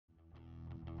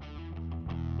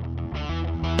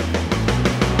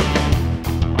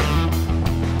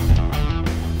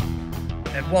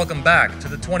Welcome back to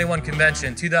the 21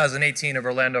 Convention 2018 of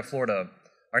Orlando, Florida.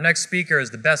 Our next speaker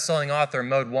is the best-selling author of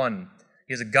Mode 1.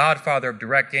 He is a godfather of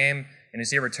direct game and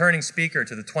is a returning speaker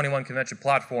to the 21 Convention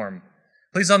platform.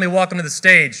 Please help me welcome to the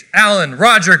stage, Alan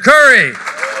Roger Currie!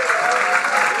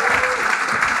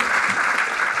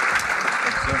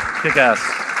 Kick ass.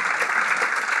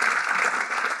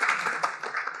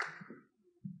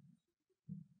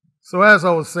 So as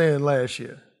I was saying last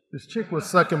year, this chick was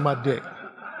sucking my dick.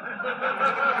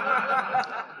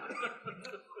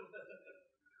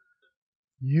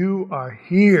 You are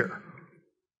here.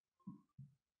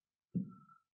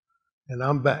 And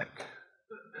I'm back.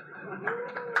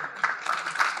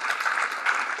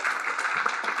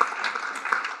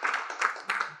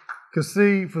 Because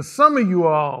see, for some of you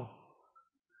all,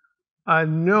 I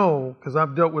know, because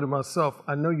I've dealt with it myself,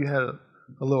 I know you had a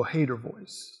little hater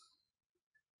voice.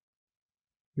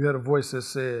 You had a voice that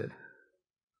said,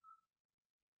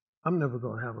 I'm never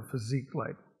going to have a physique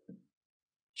like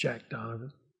Jack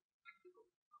Donovan.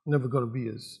 I'm never going to be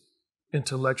as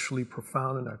intellectually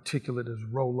profound and articulate as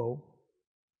Rolo.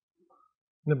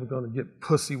 Never going to get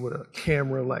pussy with a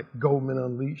camera like Goldman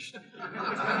Unleashed.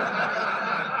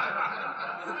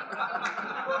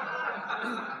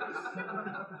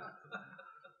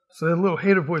 So that little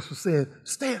hater voice was saying,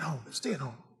 stay at home, stay at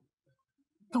home.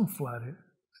 Don't fly there,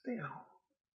 stay at home.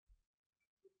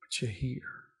 But you're here.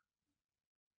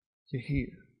 You're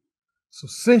here. So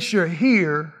since you're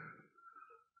here,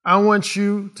 I want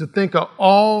you to think of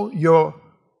all your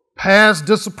past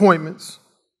disappointments,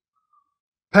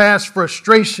 past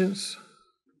frustrations,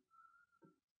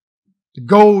 the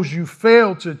goals you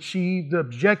failed to achieve, the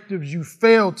objectives you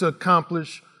failed to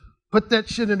accomplish. Put that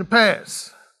shit in the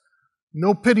past.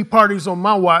 No pity parties on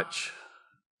my watch.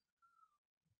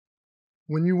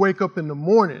 When you wake up in the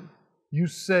morning, you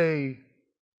say,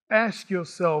 ask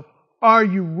yourself, are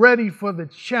you ready for the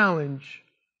challenge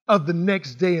of the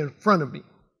next day in front of me?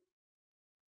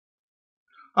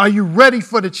 Are you ready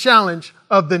for the challenge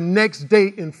of the next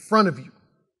day in front of you?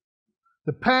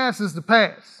 The past is the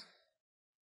past.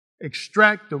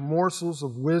 Extract the morsels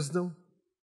of wisdom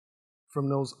from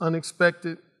those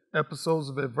unexpected episodes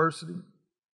of adversity.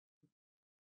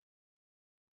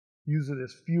 Use it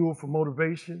as fuel for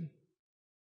motivation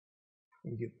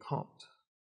and get pumped.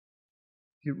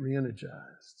 Get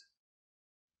re-energized.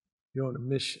 You're on a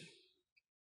mission.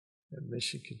 That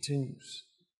mission continues.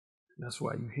 And that's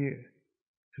why you're here.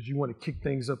 Because you want to kick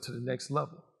things up to the next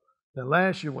level. Now,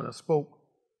 last year when I spoke,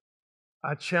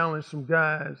 I challenged some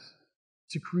guys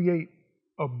to create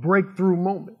a breakthrough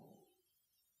moment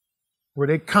where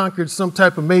they conquered some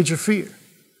type of major fear.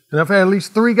 And I've had at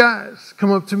least 3 guys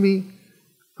come up to me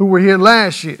who were here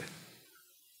last year.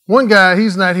 One guy,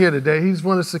 he's not here today. He's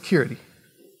one of security.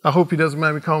 I hope he doesn't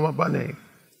mind me calling him up by name.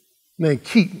 Named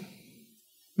Keaton.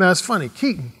 Now, it's funny.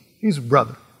 Keaton, he's a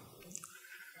brother.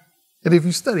 And if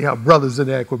you study how brothers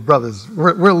interact with brothers,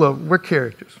 we're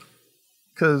characters.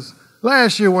 Because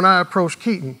last year when I approached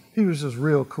Keaton, he was just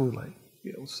real cool, like,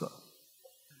 yeah, what's up?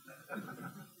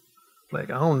 Like,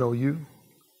 I don't know you.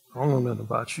 I don't know nothing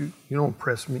about you. You don't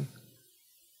impress me.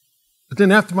 But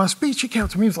then after my speech, he came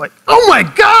to me, he was like, oh my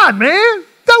God, man,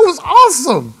 that was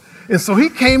awesome. And so he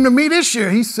came to me this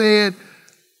year. He said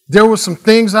there were some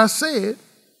things I said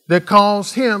that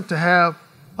caused him to have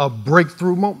a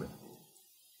breakthrough moment.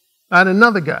 I had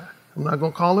another guy. I'm not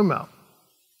going to call him out.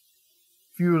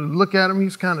 If you were to look at him,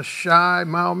 he's kind of shy,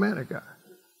 mild-mannered guy.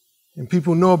 And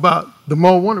people know about the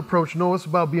Mode 1 approach, know it's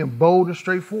about being bold and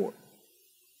straightforward.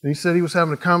 And he said he was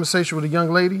having a conversation with a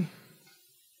young lady,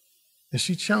 and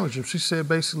she challenged him. She said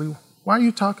basically, why are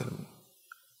you talking to me?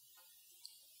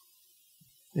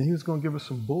 And he was going to give her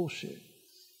some bullshit.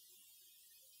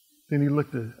 Then he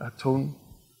looked at, I told him,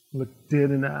 looked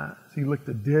dead in the eyes. He looked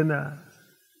at dead in the eyes.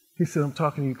 He said, I'm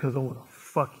talking to you because I want to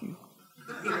fuck you.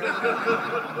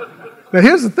 Now,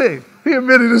 here's the thing. He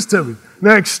admitted this to me.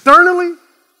 Now, externally,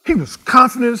 he was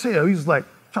confident as hell. He was like,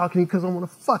 talking to you because I want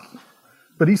to fuck you.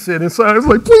 But he said inside, he was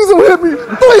like, please don't hit me.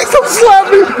 Please don't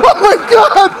slap me. Oh, my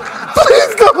God.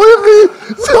 Please don't hit me.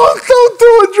 Don't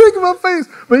throw a drink in my face.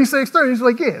 But he said externally, he's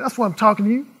like, yeah, that's why I'm talking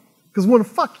to you, because I want to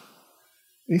fuck you.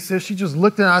 And he said, she just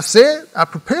looked at, I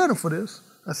prepared her for this.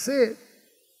 I said,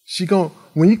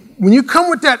 when you come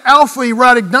with that alpha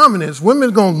erotic dominance, women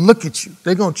are going to look at you.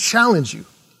 They're going to challenge you.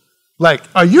 Like,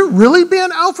 are you really being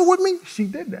alpha with me? She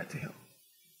did that to him.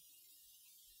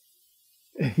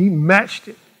 And he matched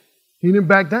it. He didn't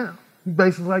back down. He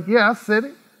basically like, yeah, I said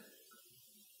it.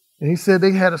 And he said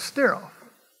they had a stare-off.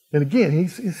 And again, he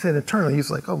said internally,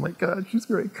 he's like, oh my God, she's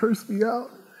going to curse me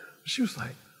out. She was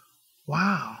like,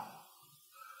 wow.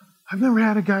 I've never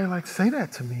had a guy like say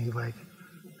that to me. Like,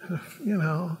 You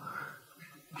know,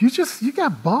 you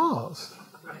got balls.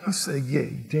 He said, yeah,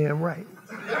 you damn right.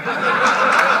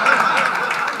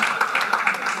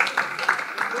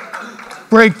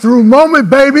 Breakthrough moment,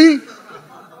 baby.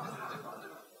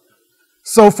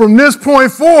 So from this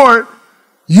point forward,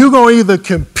 you're going to either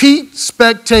compete,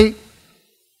 spectate,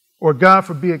 or God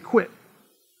forbid, quit.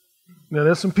 Now,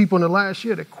 there's some people in the last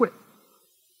year that quit.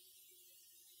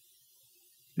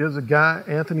 There's a guy,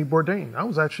 Anthony Bourdain. I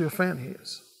was actually a fan of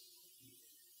his.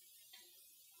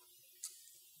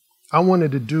 I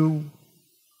wanted to do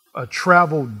a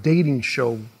travel dating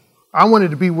show. I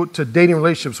wanted to be to dating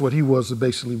relationships. What he was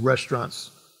basically restaurants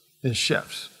and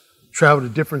chefs. Travel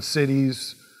to different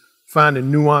cities, finding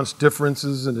nuanced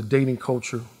differences in the dating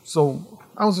culture. So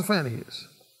I was a fan of his.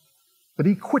 But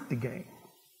he quit the game.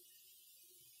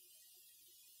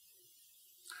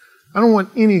 I don't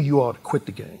want any of you all to quit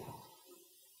the game.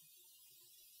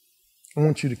 I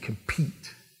want you to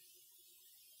compete.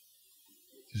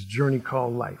 This journey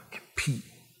called life, compete.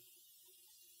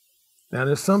 Now,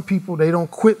 there's some people, they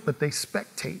don't quit, but they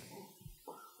spectate.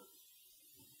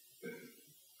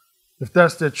 If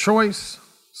that's their choice,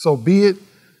 so be it.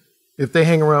 If they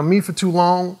hang around me for too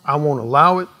long, I won't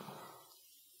allow it.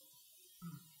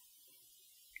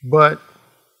 But,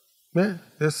 man,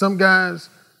 there's some guys,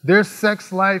 their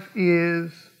sex life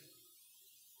is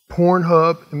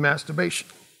Pornhub and masturbation.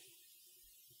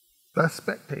 That's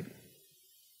spectating.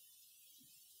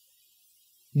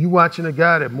 You watching a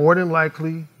guy that more than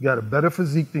likely got a better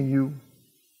physique than you,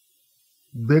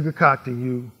 bigger cock than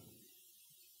you,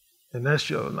 and that's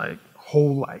your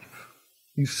whole life.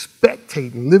 You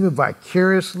spectating, living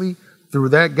vicariously through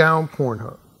that guy on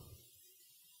Pornhub.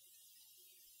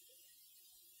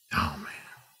 Oh man,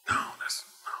 no.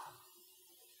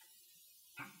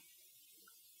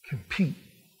 Compete.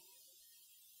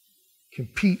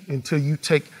 Compete until you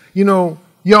take, you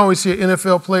always hear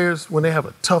NFL players when they have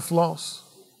a tough loss,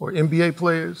 or NBA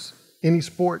players, any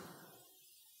sport,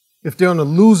 if they're on the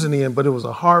losing end, but it was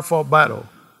a hard-fought battle,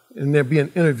 and they're being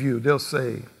interviewed, they'll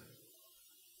say,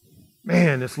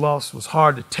 man, this loss was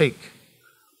hard to take,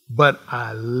 but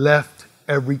I left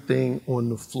everything on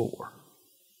the floor.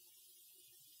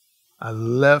 I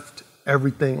left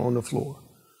everything on the floor.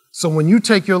 So when you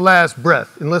take your last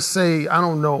breath, and let's say, I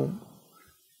don't know,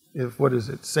 if,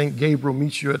 St. Gabriel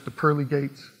meets you at the pearly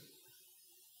gates,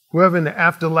 whoever in the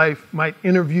afterlife might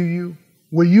interview you,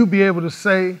 will you be able to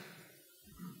say,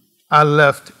 I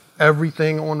left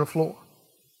everything on the floor?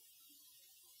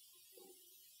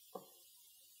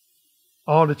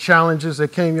 All the challenges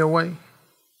that came your way?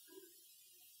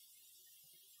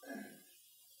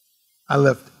 I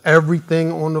left everything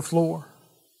on the floor.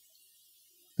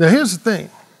 Now here's the thing.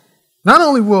 Not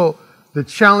only will the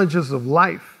challenges of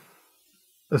life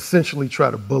essentially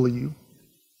try to bully you,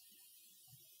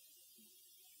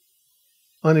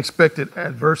 unexpected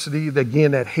adversity,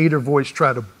 again, that hater voice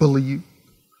try to bully you.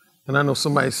 And I know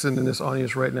somebody's sitting in this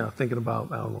audience right now thinking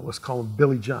about, I don't know, let's call him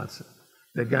Billy Johnson,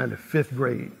 that guy in the 5th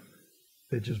grade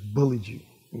that just bullied you.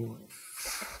 And you're like,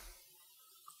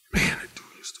 man, that dude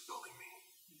used to bully me.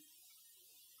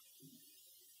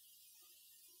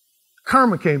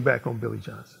 Karma came back on Billy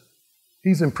Johnson.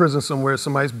 He's in prison somewhere,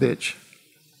 somebody's bitch.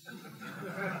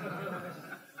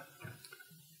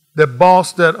 That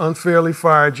boss that unfairly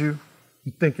fired you,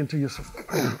 you're thinking to yourself,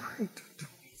 man, he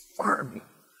fired me.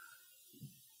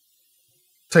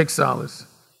 Take solace.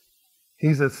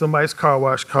 He's at somebody's car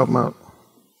wash, call him out.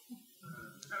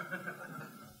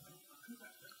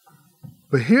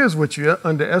 But here's what you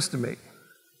underestimate.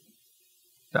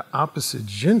 The opposite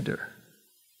gender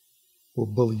will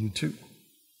bully you too.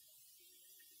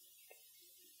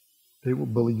 They will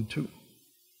bully you too.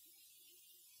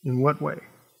 In what way?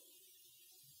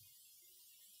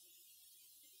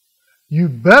 You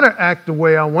better act the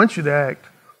way I want you to act,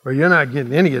 or you're not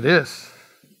getting any of this.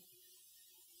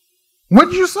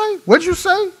 What'd you say? What'd you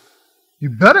say? You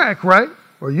better act right,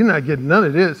 or you're not getting none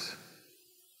of this.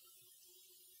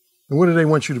 And what do they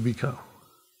want you to become?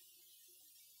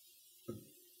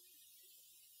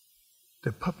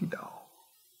 They're puppy dog.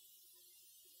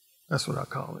 That's what I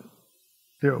call it.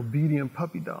 They're obedient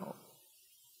puppy dog.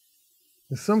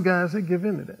 And some guys, they give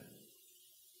in to that.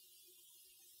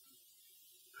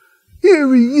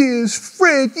 Here he is,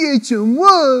 Frank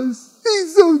H.M.was.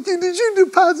 He's so good. Did you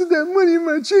deposit that money in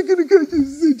my checking account? You're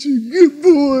such a good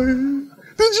boy.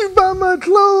 Did you buy my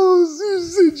clothes? You're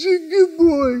such a good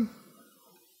boy.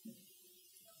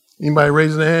 Anybody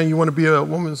raising their hand, you want to be a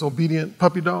woman's obedient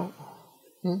puppy dog?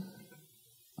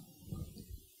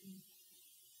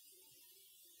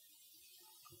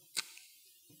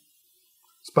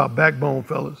 It's about backbone,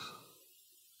 fellas.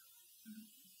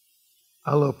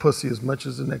 I love pussy as much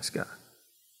as the next guy.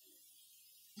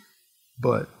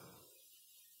 But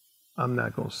I'm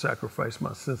not going to sacrifice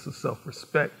my sense of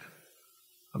self-respect.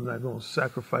 I'm not going to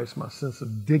sacrifice my sense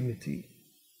of dignity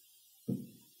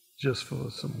just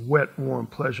for some wet, warm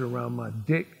pleasure around my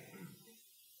dick.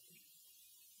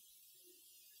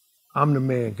 I'm the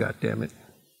man, goddammit.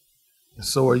 And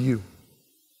so are you.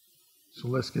 So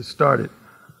let's get started.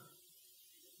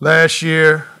 Last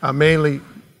year, I mainly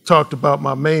talked about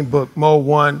my main book, Mode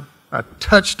 1. I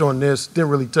touched on this, didn't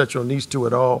really touch on these two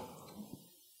at all.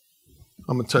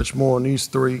 I'm going to touch more on these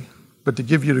three. But to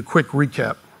give you the quick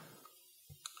recap,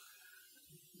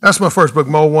 that's my first book,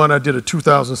 Mode 1. I did a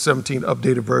 2017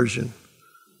 updated version.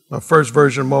 My first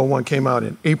version of Mode 1 came out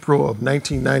in April of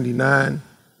 1999.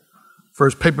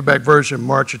 First paperback version,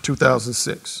 March of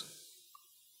 2006.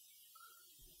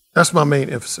 That's my main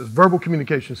emphasis, verbal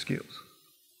communication skills.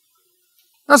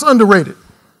 That's underrated.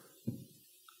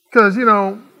 Because, you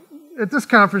know, at this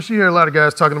conference, you hear a lot of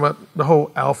guys talking about the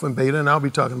whole alpha and beta, and I'll be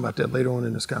talking about that later on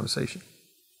in this conversation.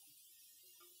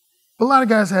 But a lot of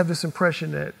guys have this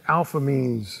impression that alpha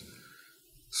means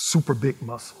super big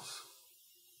muscles.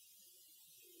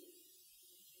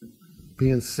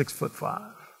 Being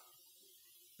 6'5",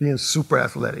 being super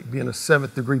athletic, being a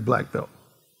 7th degree black belt.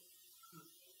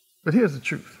 But here's the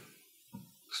truth.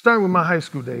 Starting with my high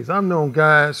school days, I've known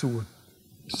guys who were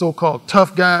so-called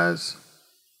tough guys,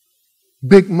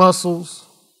 big muscles,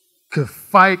 could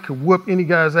fight, could whoop any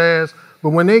guy's ass, but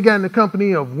when they got in the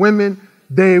company of women,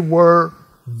 they were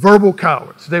verbal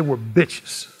cowards. They were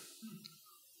bitches.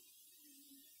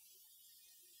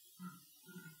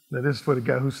 Now this is for the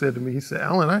guy who said to me, he said,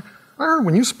 Alan, I heard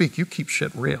when you speak, you keep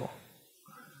shit real.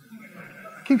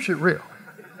 Keep shit real.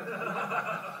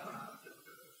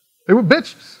 They were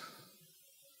bitches.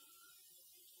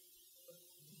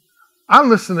 I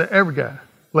listen to every guy.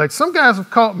 Like some guys have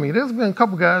caught me. There's been a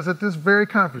couple guys at this very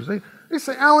conference. They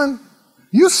say, Alan,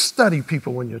 you study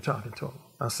people when you're talking to them.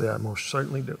 I say, I most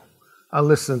certainly do. I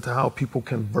listen to how people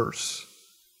converse,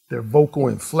 their vocal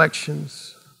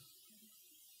inflections,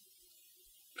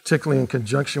 particularly in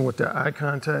conjunction with their eye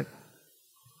contact.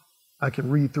 I can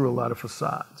read through a lot of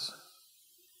facades.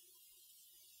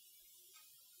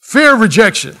 Fear of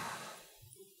rejection.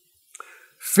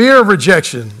 Fear of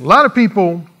rejection. A lot of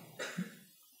people,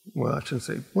 well, I shouldn't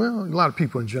say, well, a lot of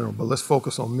people in general, but let's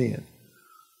focus on men.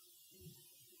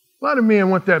 A lot of men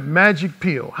want that magic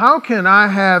pill. How can I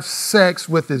have sex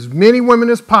with as many women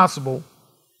as possible,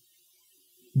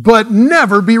 but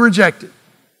never be rejected?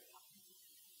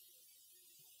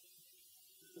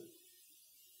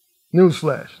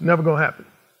 Newsflash, never gonna happen.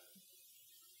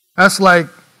 That's like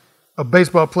a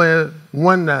baseball player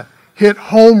wanting to hit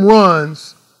home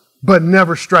runs, but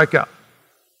never strike out.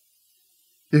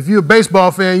 If you're a baseball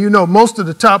fan, you know most of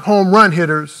the top home run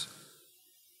hitters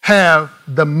have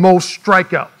the most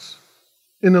strikeouts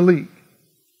in the league.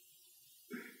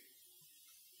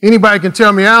 Anybody can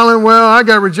tell me, Alan, well, I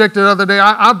got rejected the other day.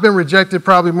 I've been rejected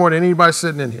probably more than anybody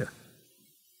sitting in here.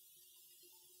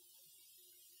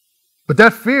 But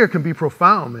that fear can be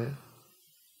profound, man.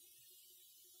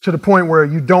 To the point where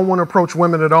you don't want to approach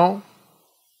women at all.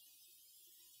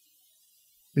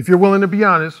 If you're willing to be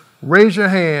honest, raise your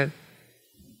hand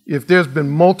if there's been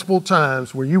multiple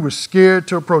times where you were scared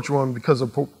to approach a woman because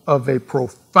of a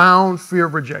profound fear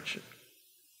of rejection.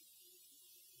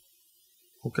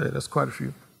 Okay, that's quite a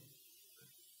few.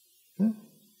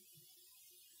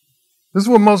 This is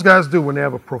what most guys do when they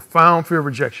have a profound fear of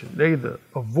rejection. They either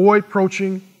avoid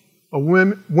approaching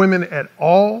women at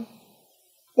all,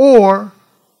 or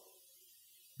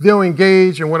they'll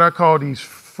engage in what I call these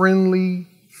friendly,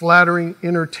 flattering,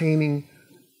 entertaining,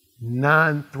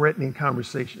 non-threatening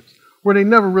conversations, where they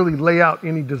never really lay out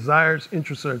any desires,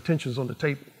 interests, or intentions on the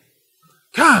table.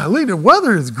 Golly, the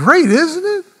weather is great, isn't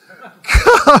it?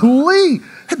 Golly,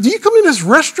 do you come in this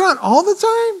restaurant all the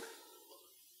time?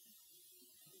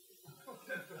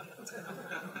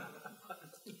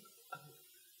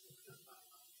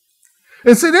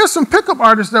 And see, there's some pickup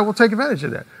artists that will take advantage of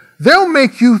that. They'll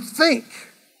make you think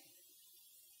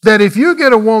that if you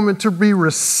get a woman to be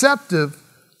receptive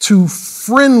to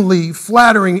friendly,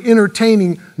 flattering,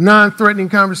 entertaining, non-threatening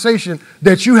conversation,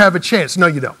 that you have a chance. No,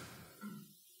 you don't.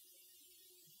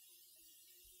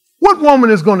 What woman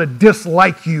is going to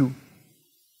dislike you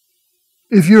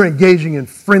if you're engaging in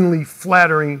friendly,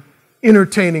 flattering,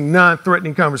 entertaining,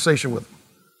 non-threatening conversation with them?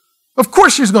 Of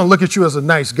course she's going to look at you as a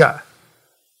nice guy.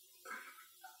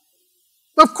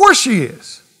 Of course she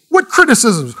is. What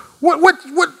criticisms,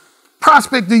 what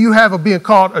prospect do you have of being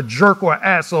called a jerk or an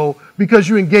asshole because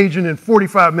you're engaging in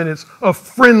 45 minutes of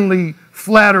friendly,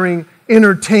 flattering,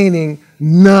 entertaining,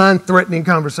 non-threatening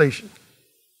conversation?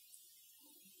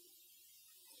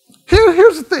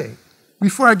 here's the thing.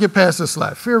 Before I get past this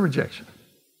slide, fear of rejection.